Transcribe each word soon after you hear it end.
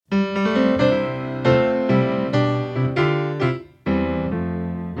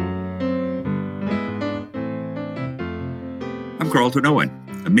Carlton Owen,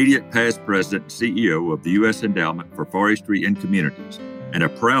 immediate past president and CEO of the U.S. Endowment for Forestry and Communities, and a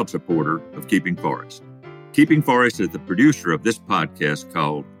proud supporter of Keeping Forest. Keeping Forest is the producer of this podcast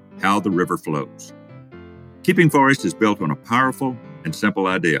called How the River Flows. Keeping Forest is built on a powerful and simple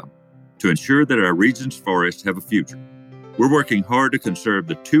idea to ensure that our region's forests have a future. We're working hard to conserve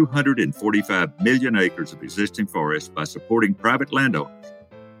the 245 million acres of existing forests by supporting private landowners,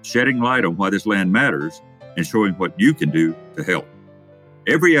 shedding light on why this land matters, and showing what you can do to help.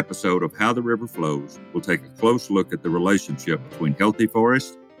 Every episode of How the River Flows will take a close look at the relationship between healthy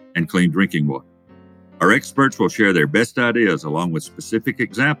forests and clean drinking water. Our experts will share their best ideas along with specific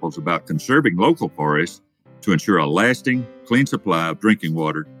examples about conserving local forests to ensure a lasting, clean supply of drinking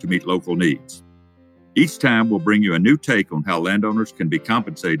water to meet local needs. Each time we'll bring you a new take on how landowners can be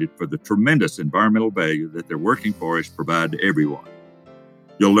compensated for the tremendous environmental value that their working forests provide to everyone.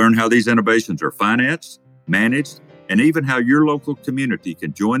 You'll learn how these innovations are financed, managed, and even how your local community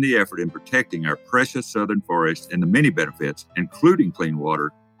can join the effort in protecting our precious southern forests and the many benefits, including clean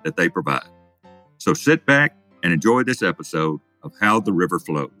water, that they provide. So sit back and enjoy this episode of How the River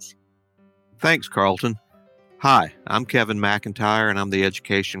Flows. Thanks, Carlton. Hi, I'm Kevin McIntyre, and I'm the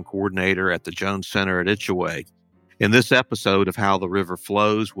Education Coordinator at the Jones Center at Itchaway. In this episode of How the River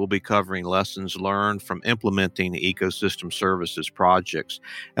Flows, we'll be covering lessons learned from implementing ecosystem services projects.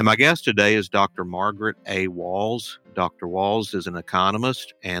 And my guest today is Dr. Margaret A. Walls. Dr. Walls is an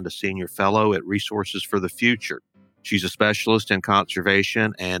economist and a senior fellow at Resources for the Future. She's a specialist in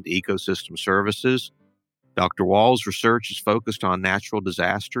conservation and ecosystem services. Dr. Walls' research is focused on natural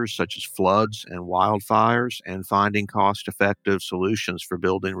disasters such as floods and wildfires and finding cost-effective solutions for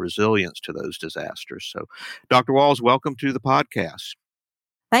building resilience to those disasters. So, Dr. Walls, welcome to the podcast.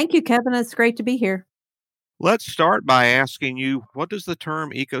 Thank you, Kevin. It's great to be here. Let's start by asking you, what does the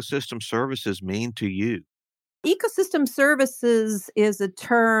term ecosystem services mean to you? Ecosystem services is a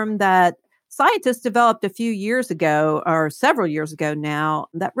term that scientists developed a few years ago, or several years ago now,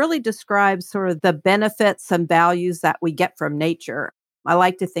 that really describes sort of the benefits and values that we get from nature. I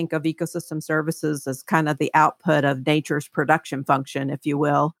like to think of ecosystem services as kind of the output of nature's production function, if you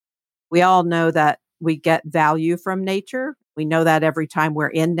will. We all know that we get value from nature. We know that every time we're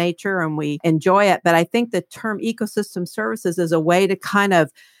in nature and we enjoy it. But I think the term ecosystem services is a way to kind of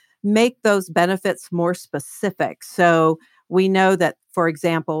make those benefits more specific. So we know that, for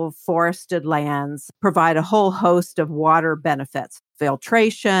example, forested lands provide a whole host of water benefits,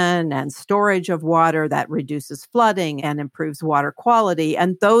 filtration and storage of water that reduces flooding and improves water quality.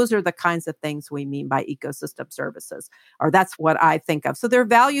 And those are the kinds of things we mean by ecosystem services, or that's what I think of. So there are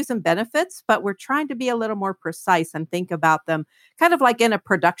values and benefits, but we're trying to be a little more precise and think about them kind of like in a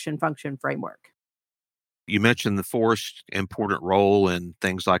production function framework. You mentioned the forest's important role in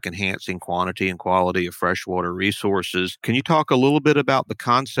things like enhancing quantity and quality of freshwater resources. Can you talk a little bit about the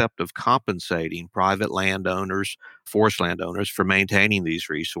concept of compensating private landowners, forest landowners, for maintaining these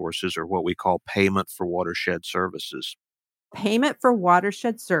resources, or what we call payment for watershed services? Payment for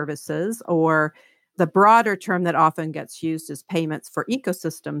watershed services, or the broader term that often gets used is payments for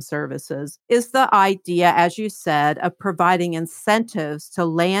ecosystem services, is the idea, as you said, of providing incentives to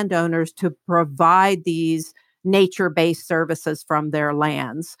landowners to provide these nature-based services from their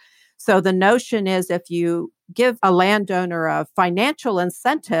lands. So the notion is if you give a landowner a financial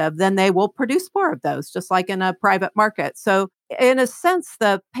incentive, then they will produce more of those, just like in a private market. So in a sense,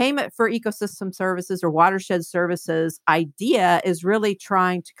 the payment for ecosystem services or watershed services idea is really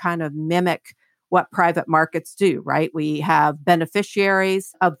trying to kind of mimic what private markets do, right? We have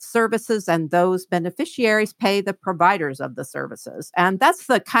beneficiaries of services, and those beneficiaries pay the providers of the services. And that's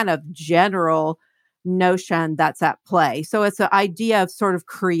the kind of general notion that's at play. So it's an idea of sort of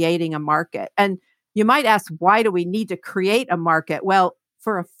creating a market. And you might ask, why do we need to create a market? Well,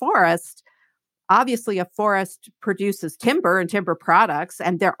 for a forest, obviously a forest produces timber and timber products,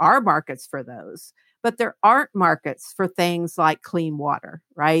 and there are markets for those. But there aren't markets for things like clean water,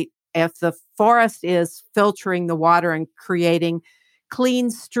 right? If the forest is filtering the water and creating clean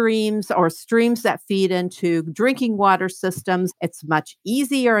streams or streams that feed into drinking water systems, it's much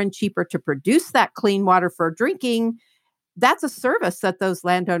easier and cheaper to produce that clean water for drinking. That's a service that those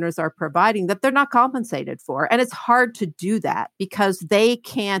landowners are providing that they're not compensated for. And it's hard to do that because they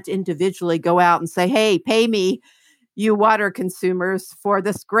can't individually go out and say, hey, pay me, you water consumers, for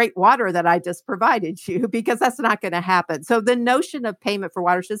this great water that I just provided you, because that's not going to happen. So the notion of payment for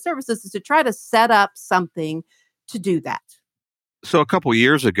watershed services is to try to set up something to do that. So a couple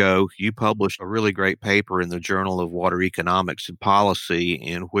years ago, you published a really great paper in the Journal of Water Economics and Policy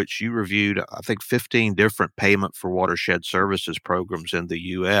in which you reviewed, I think, 15 different payment for watershed services programs in the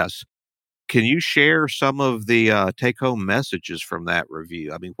U.S. Can you share some of the take-home messages from that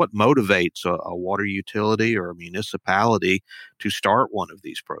review? I mean, what motivates a water utility or a municipality to start one of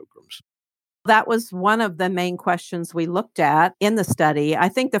these programs? That was one of the main questions we looked at in the study. I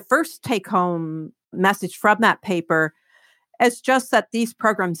think the first take-home message from that paper is just that these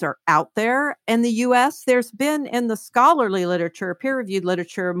programs are out there in the US. There's been in the scholarly literature, peer-reviewed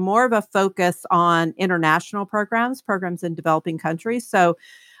literature, more of a focus on international programs in developing countries. So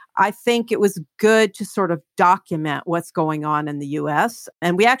I think it was good to sort of document what's going on in the US.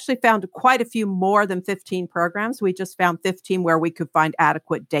 And we actually found quite a few more than 15 programs. We just found 15 where we could find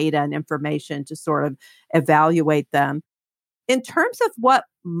adequate data and information to sort of evaluate them. In terms of what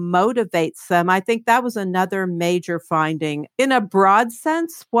motivates them, I think that was another major finding. In a broad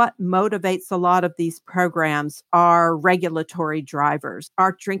sense, what motivates a lot of these programs are regulatory drivers.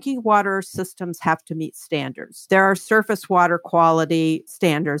 Our drinking water systems have to meet standards. There are surface water quality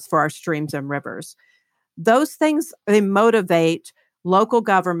standards for our streams and rivers. Those things, they motivate local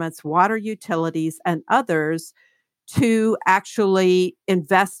governments, water utilities, and others to actually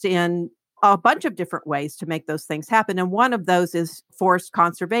invest in a bunch of different ways to make those things happen. And one of those is forest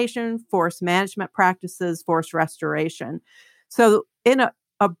conservation, forest management practices, forest restoration. So in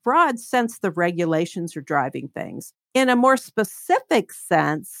a broad sense, the regulations are driving things. In a more specific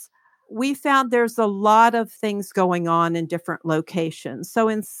sense, we found there's a lot of things going on in different locations. So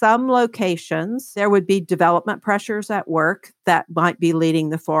in some locations, there would be development pressures at work that might be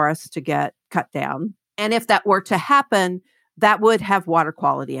leading the forest to get cut down. And if that were to happen, that would have water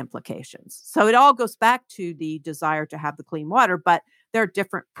quality implications. So it all goes back to the desire to have the clean water, but there are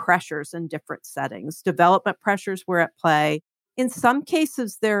different pressures in different settings. Development pressures were at play. In some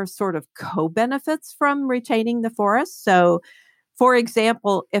cases, there are sort of co-benefits from retaining the forest. So, for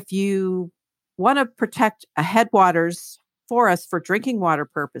example, if you want to protect a headwaters forest for drinking water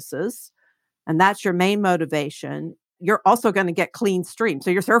purposes, and that's your main motivation, you're also going to get clean streams. So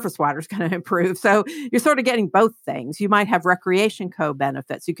your surface water is going to improve. So you're sort of getting both things. You might have recreation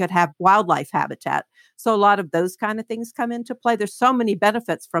co-benefits. You could have wildlife habitat. So a lot of those kind of things come into play. There's so many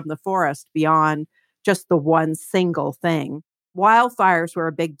benefits from the forest beyond just the one single thing. Wildfires were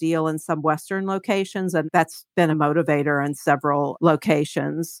a big deal in some Western locations, and that's been a motivator in several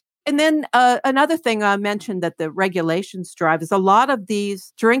locations. And then another thing I mentioned that the regulations drive is a lot of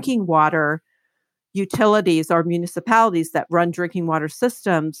these drinking water utilities or municipalities that run drinking water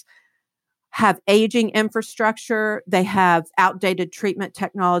systems have aging infrastructure. They have outdated treatment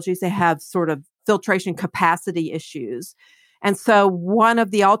technologies. They have sort of filtration capacity issues. And so one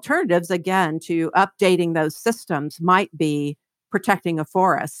of the alternatives, again, to updating those systems might be protecting a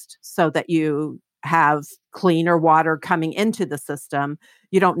forest so that you have cleaner water coming into the system.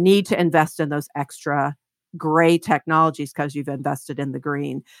 You don't need to invest in those extra gray technologies because you've invested in the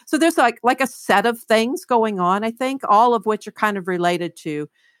green. So there's like a set of things going on, I think, all of which are kind of related to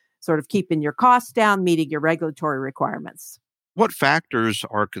sort of keeping your costs down, meeting your regulatory requirements. What factors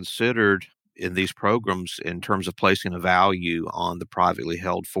are considered in these programs in terms of placing a value on the privately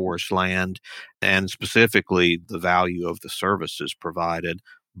held forest land and specifically the value of the services provided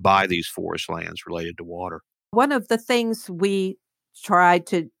by these forest lands related to water? One of the things we tried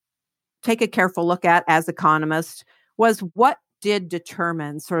to take a careful look at as economists was what did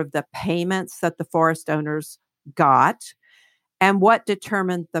determine sort of the payments that the forest owners got and what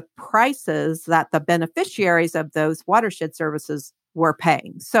determined the prices that the beneficiaries of those watershed services were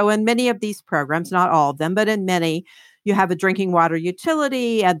paying. So in many of these programs, not all of them, but in many, you have a drinking water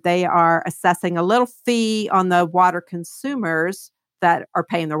utility and they are assessing a little fee on the water consumers that are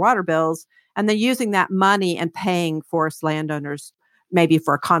paying their water bills, and then using that money and paying forest landowners maybe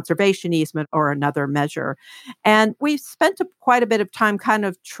for a conservation easement or another measure. And we spent quite a bit of time kind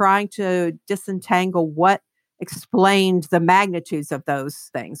of trying to disentangle what explained the magnitudes of those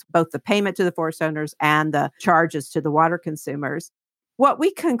things, both the payment to the forest owners and the charges to the water consumers. What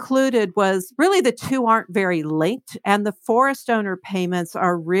we concluded was really the two aren't very linked, and the forest owner payments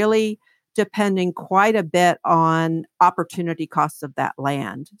are really depending quite a bit on opportunity costs of that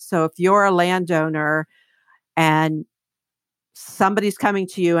land. So if you're a landowner and somebody's coming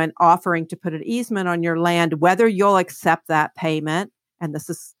to you and offering to put an easement on your land, whether you'll accept that payment, and this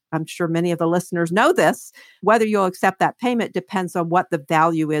is, I'm sure many of the listeners know this, whether you'll accept that payment depends on what the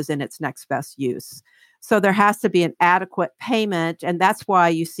value is in its next best use. So there has to be an adequate payment, and that's why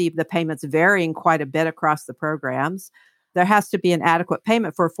you see the payments varying quite a bit across the programs. There has to be an adequate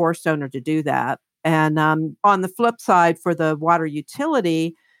payment for a forest owner to do that. And on the flip side, for the water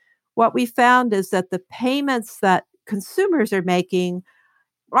utility, what we found is that the payments that consumers are making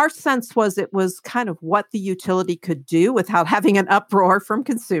Our sense was it was kind of what the utility could do without having an uproar from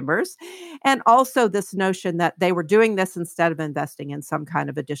consumers. And also this notion that they were doing this instead of investing in some kind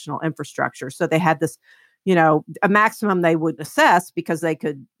of additional infrastructure. So they had this, a maximum they would assess because they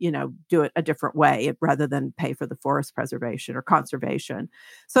could, do it a different way rather than pay for the forest preservation or conservation.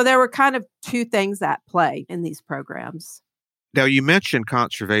 So there were kind of two things at play in these programs. Now, you mentioned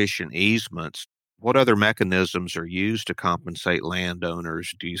conservation easements. What other mechanisms are used to compensate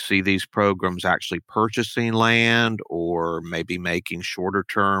landowners? Do you see these programs actually purchasing land or maybe making shorter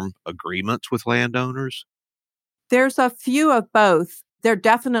term agreements with landowners? There's a few of both. There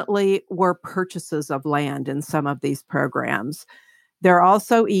definitely were purchases of land in some of these programs. There are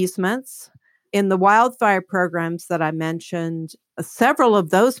also easements. In the wildfire programs that I mentioned, several of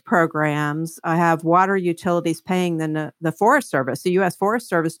those programs have water utilities paying the Forest Service, the U.S. Forest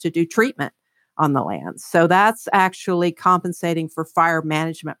Service, to do treatment on the land. So that's actually compensating for fire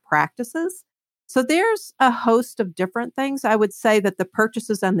management practices. So there's a host of different things. I would say that the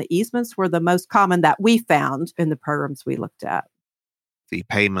purchases and the easements were the most common that we found in the programs we looked at. The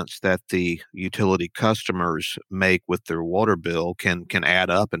payments that the utility customers make with their water bill can add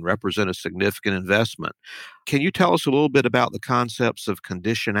up and represent a significant investment. Can you tell us a little bit about the concepts of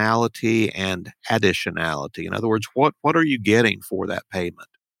conditionality and additionality? In other words, what are you getting for that payment?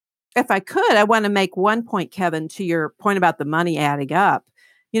 If I could, I want to make one point, Kevin, to your point about the money adding up.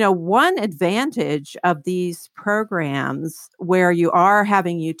 One advantage of these programs where you are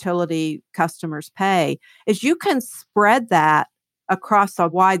having utility customers pay is you can spread that across a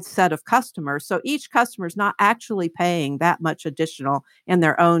wide set of customers. So each customer is not actually paying that much additional in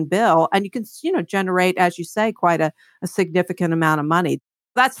their own bill. And you can, generate, as you say, quite a significant amount of money.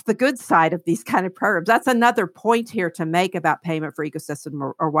 That's the good side of these kind of programs. That's another point here to make about payment for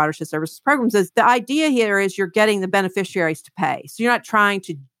ecosystem or watershed services programs is the idea here is you're getting the beneficiaries to pay. So you're not trying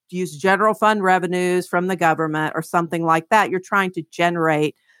to use general fund revenues from the government or something like that. You're trying to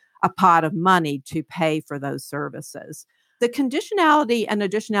generate a pot of money to pay for those services. The conditionality and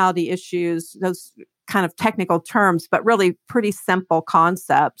additionality issues, those kind of technical terms, but really pretty simple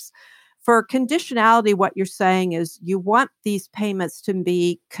concepts. For conditionality, what you're saying is you want these payments to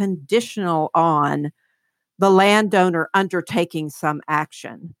be conditional on the landowner undertaking some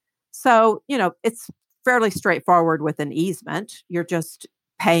action. So, it's fairly straightforward with an easement. You're just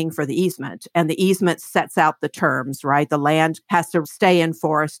paying for the easement, and the easement sets out the terms, right? The land has to stay in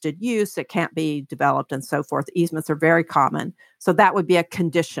forested use. It can't be developed and so forth. Easements are very common. So that would be a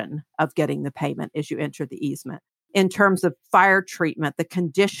condition of getting the payment as you enter the easement. In terms of fire treatment, the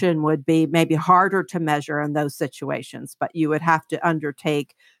condition would be maybe harder to measure in those situations, but you would have to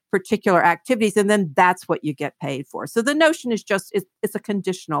undertake particular activities, and then that's what you get paid for. So the notion is just, it's a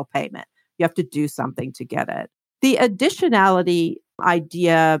conditional payment. You have to do something to get it. The additionality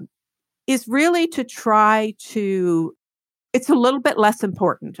idea is really to try to, it's a little bit less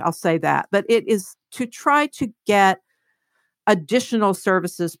important, I'll say that, but it is to try to get additional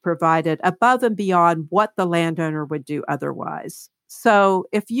services provided above and beyond what the landowner would do otherwise. So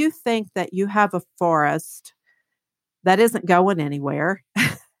if you think that you have a forest that isn't going anywhere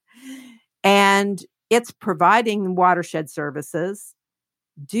and it's providing watershed services,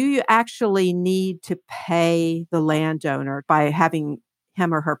 do you actually need to pay the landowner by having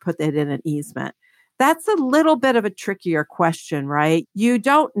him or her put it in an easement? That's a little bit of a trickier question, right? You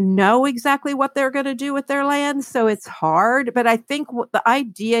don't know exactly what they're going to do with their land, so it's hard. But I think what the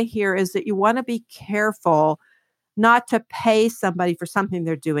idea here is that you want to be careful not to pay somebody for something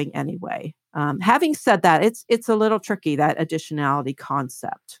they're doing anyway. Having said that, it's a little tricky, that additionality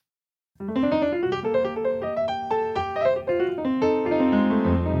concept.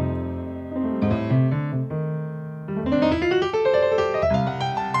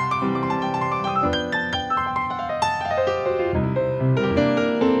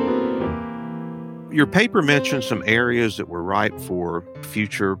 Your paper mentioned some areas that were ripe for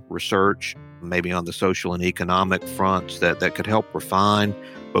future research, maybe on the social and economic fronts that could help refine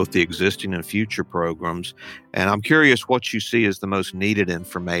both the existing and future programs. And I'm curious what you see as the most needed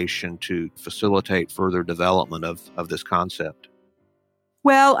information to facilitate further development of this concept.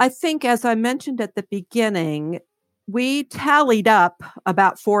 Well, I think, as I mentioned at the beginning, we tallied up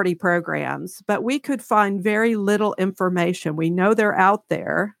about 40 programs, but we could find very little information. We know they're out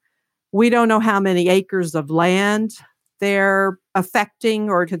there. We don't know how many acres of land they're affecting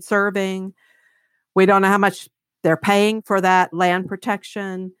or conserving. We don't know how much they're paying for that land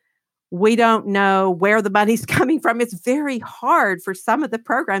protection. We don't know where the money's coming from. It's very hard for some of the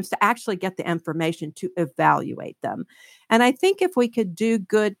programs to actually get the information to evaluate them. And I think if we could do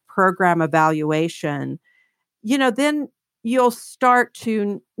good program evaluation, then you'll start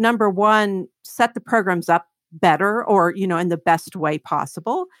to, number one, set the programs up better or, in the best way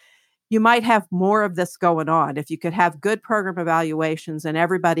possible. You might have more of this going on. If you could have good program evaluations and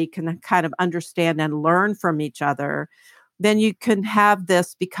everybody can kind of understand and learn from each other, then you can have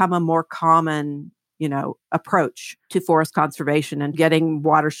this become a more common, approach to forest conservation and getting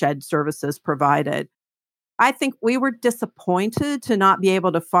watershed services provided. I think we were disappointed to not be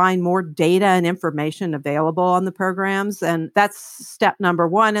able to find more data and information available on the programs. And that's step number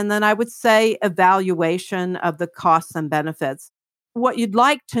one. And then I would say evaluation of the costs and benefits. What you'd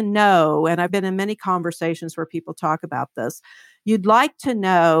like to know, and I've been in many conversations where people talk about this, you'd like to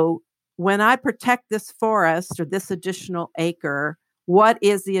know, when I protect this forest or this additional acre, what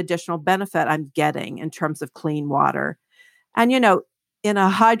is the additional benefit I'm getting in terms of clean water? And, in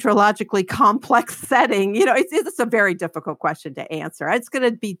a hydrologically complex setting, it's a very difficult question to answer. It's going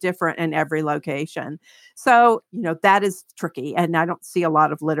to be different in every location. So, that is tricky. And I don't see a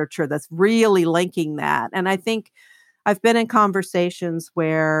lot of literature that's really linking that. And I think I've been in conversations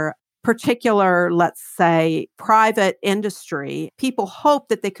where particular, let's say, private industry, people hope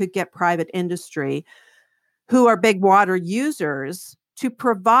that they could get private industry who are big water users to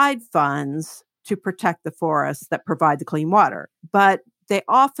provide funds to protect the forests that provide the clean water. But they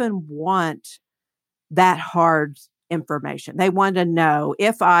often want that hard information. They want to know,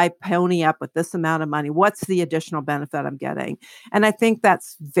 if I pony up with this amount of money, what's the additional benefit I'm getting? And I think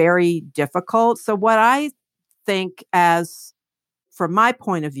that's very difficult. So what I think, as from my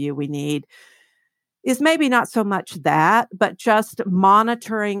point of view, we need is maybe not so much that, but just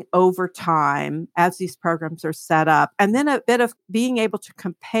monitoring over time as these programs are set up, and then a bit of being able to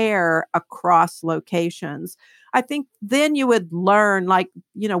compare across locations. I think then you would learn,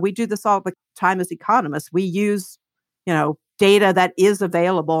 we do this all the time as economists. We use, data that is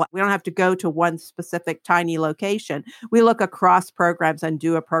available. We don't have to go to one specific tiny location. We look across programs and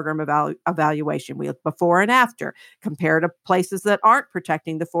do a program evaluation. We look before and after, compare to places that aren't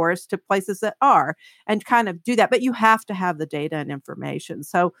protecting the forest to places that are, and kind of do that. But you have to have the data and information.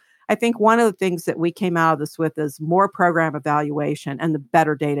 So I think one of the things that we came out of this with is more program evaluation and the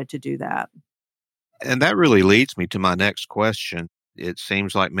better data to do that. And that really leads me to my next question. It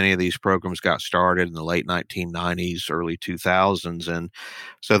seems like many of these programs got started in the late 1990s, early 2000s, and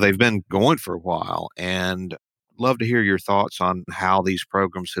so they've been going for a while. And love to hear your thoughts on how these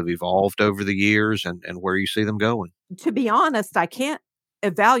programs have evolved over the years and where you see them going. To be honest, I can't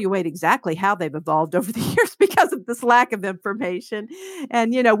evaluate exactly how they've evolved over the years because of this lack of information.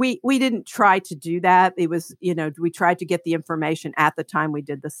 And, we didn't try to do that. It was, we tried to get the information at the time we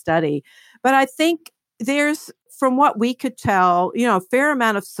did the study. But I think there's, from what we could tell, a fair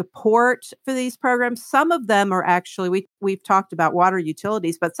amount of support for these programs. Some of them are actually, we've talked about water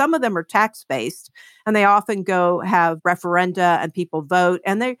utilities, but some of them are tax-based, and they often have referenda and people vote,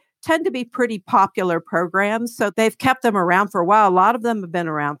 and they tend to be pretty popular programs. So they've kept them around for a while. A lot of them have been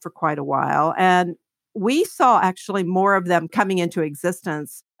around for quite a while. And we saw actually more of them coming into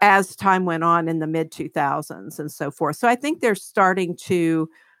existence as time went on in the mid-2000s and so forth. So I think they're starting to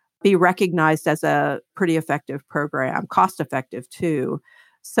be recognized as a pretty effective program, cost-effective too.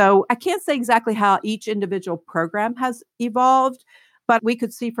 So I can't say exactly how each individual program has evolved, but we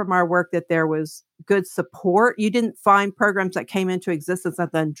could see from our work that there was good support. You didn't find programs that came into existence and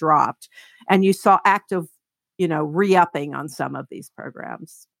then dropped. And you saw active, re-upping on some of these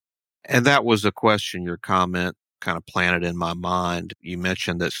programs. And that was a question, your comment kind of planted in my mind. You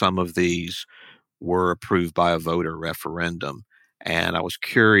mentioned that some of these were approved by a voter referendum. And I was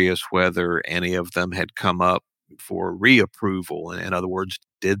curious whether any of them had come up for reapproval. In other words,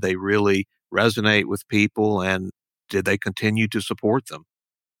 did they really resonate with people, and did they continue to support them?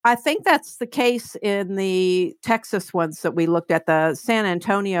 I think that's the case in the Texas ones that we looked at. The San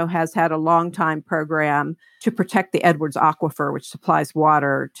Antonio has had a long time program to protect the Edwards Aquifer, which supplies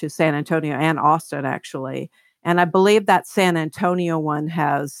water to San Antonio and Austin, actually. And I believe that San Antonio one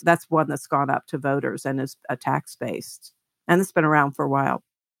that's one that's gone up to voters and is a tax-based. And it's been around for a while.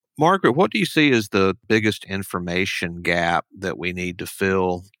 Margaret, what do you see as the biggest information gap that we need to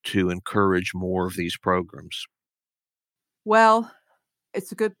fill to encourage more of these programs? Well,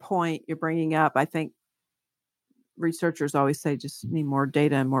 it's a good point you're bringing up. I think researchers always say just need more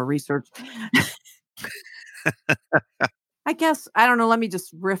data and more research. I guess, I don't know, let me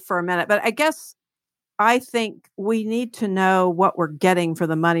just riff for a minute, but I think we need to know what we're getting for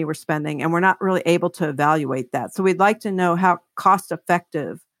the money we're spending, and we're not really able to evaluate that. So we'd like to know how cost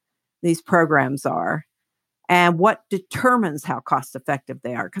effective these programs are and what determines how cost effective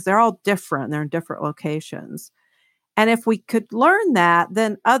they are, because they're all different. They're in different locations. And if we could learn that,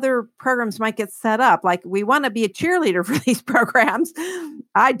 then other programs might get set up. Like we want to be a cheerleader for these programs.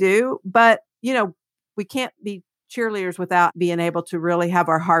 I do, but we can't be cheerleaders without being able to really have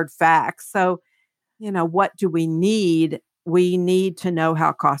our hard facts. So, what do we need? We need to know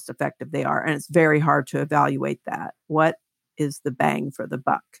how cost effective they are. And it's very hard to evaluate that. What is the bang for the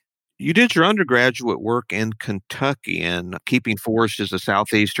buck? You did your undergraduate work in Kentucky, and Keeping Forest is a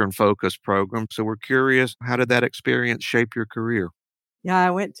Southeastern focused program. So we're curious, how did that experience shape your career? Yeah, I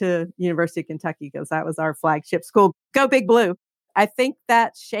went to University of Kentucky because that was our flagship school. Go Big Blue. I think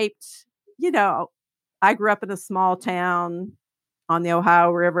that shaped, I grew up in a small town on the Ohio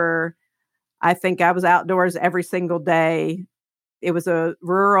River. I think I was outdoors every single day. It was a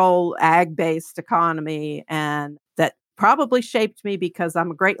rural ag-based economy, and that probably shaped me because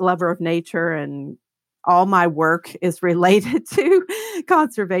I'm a great lover of nature, and all my work is related to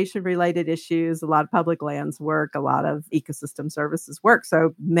conservation-related issues, a lot of public lands work, a lot of ecosystem services work.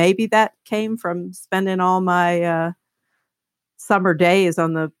 So maybe that came from spending all my summer days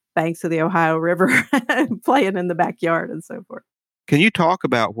on the banks of the Ohio River playing in the backyard and so forth. Can you talk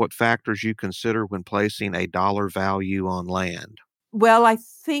about what factors you consider when placing a dollar value on land? Well, I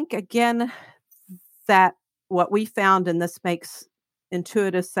think, again, that what we found, and this makes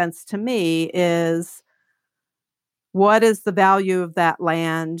intuitive sense to me, is what is the value of that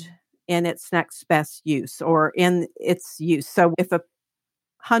land in its next best use or in its use? So if a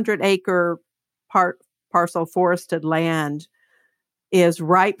 100-acre parcel forested land is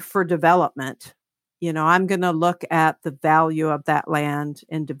ripe for development, I'm going to look at the value of that land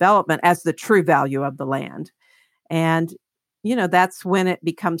in development as the true value of the land. And, that's when it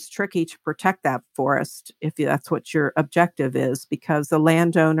becomes tricky to protect that forest, if that's what your objective is, because the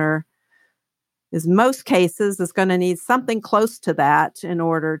landowner most cases is going to need something close to that in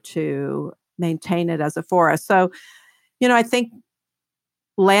order to maintain it as a forest. So, I think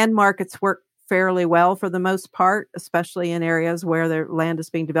land markets work fairly well for the most part, especially in areas where the land is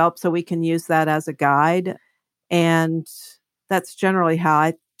being developed. So we can use that as a guide. And that's generally how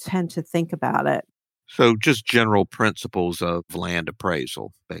I tend to think about it. So just general principles of land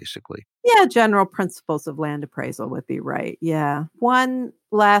appraisal, basically. Yeah, general principles of land appraisal would be right. Yeah. One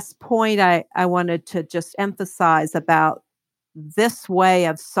last point I wanted to just emphasize about this way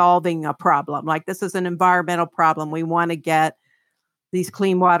of solving a problem. Like this is an environmental problem. We want to get these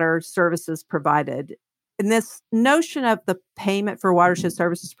clean water services provided. And this notion of the payment for watershed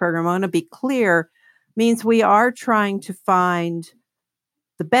services program, I want to be clear, means we are trying to find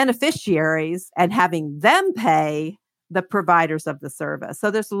the beneficiaries and having them pay the providers of the service. So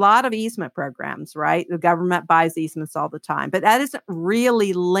there's a lot of easement programs, right? The government buys easements all the time, but that isn't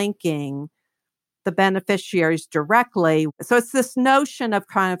really linking the beneficiaries directly. So it's this notion of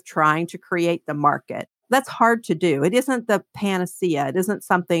kind of trying to create the market. That's hard to do. It isn't the panacea. It isn't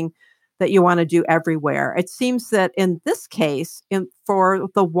something that you want to do everywhere. It seems that in this case, for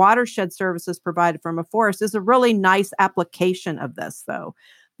the watershed services provided from a forest is a really nice application of this, though,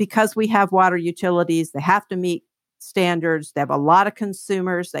 because we have water utilities. They have to meet standards. They have a lot of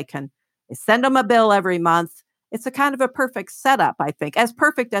consumers. They send them a bill every month. It's a kind of a perfect setup, I think, as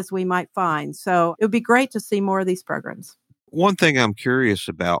perfect as we might find. So it would be great to see more of these programs. One thing I'm curious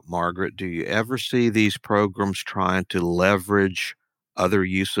about, Margaret, do you ever see these programs trying to leverage other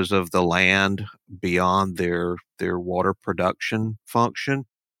uses of the land beyond their water production function?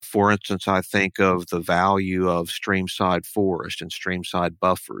 For instance, I think of the value of streamside forest and streamside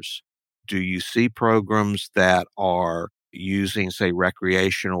buffers. Do you see programs that are using, say,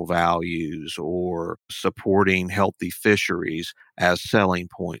 recreational values or supporting healthy fisheries as selling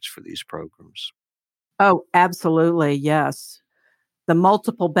points for these programs? Oh, absolutely. Yes. The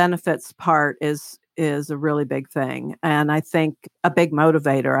multiple benefits part is a really big thing. And I think a big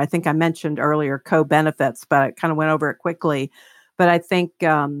motivator. I think I mentioned earlier co-benefits, but I kind of went over it quickly. But I think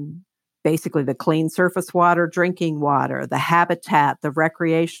basically the clean surface water, drinking water, the habitat, the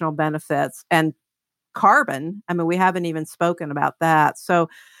recreational benefits, and carbon. I mean, we haven't even spoken about that. So,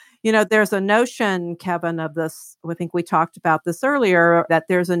 there's a notion, Kevin, of this. I think we talked about this earlier, that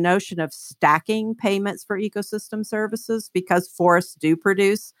there's a notion of stacking payments for ecosystem services because forests do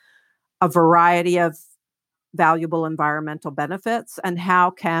produce a variety of valuable environmental benefits. And how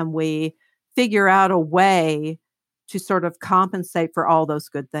can we figure out a way to sort of compensate for all those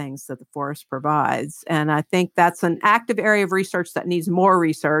good things that the forest provides? And I think that's an active area of research that needs more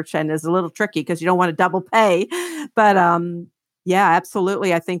research and is a little tricky because you don't want to double pay. But yeah,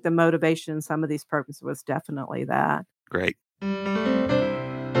 absolutely. I think the motivation in some of these programs was definitely that. Great.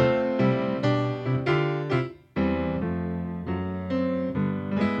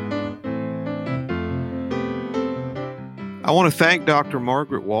 I want to thank Dr.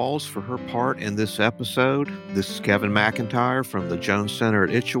 Margaret Walls for her part in this episode. This is Kevin McIntyre from the Jones Center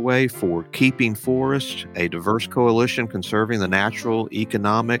at Itchaway for Keeping Forest, a diverse coalition conserving the natural,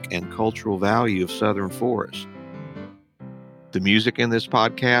 economic, and cultural value of southern forests. The music in this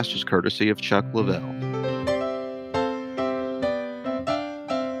podcast is courtesy of Chuck Lavelle.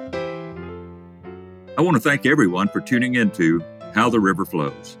 I want to thank everyone for tuning into How the River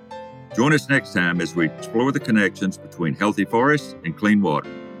Flows. Join us next time as we explore the connections between healthy forests and clean water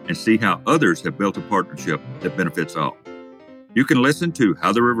and see how others have built a partnership that benefits all. You can listen to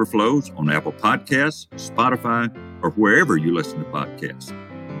How the River Flows on Apple Podcasts, Spotify, or wherever you listen to podcasts.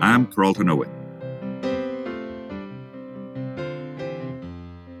 I'm Carlton Owen.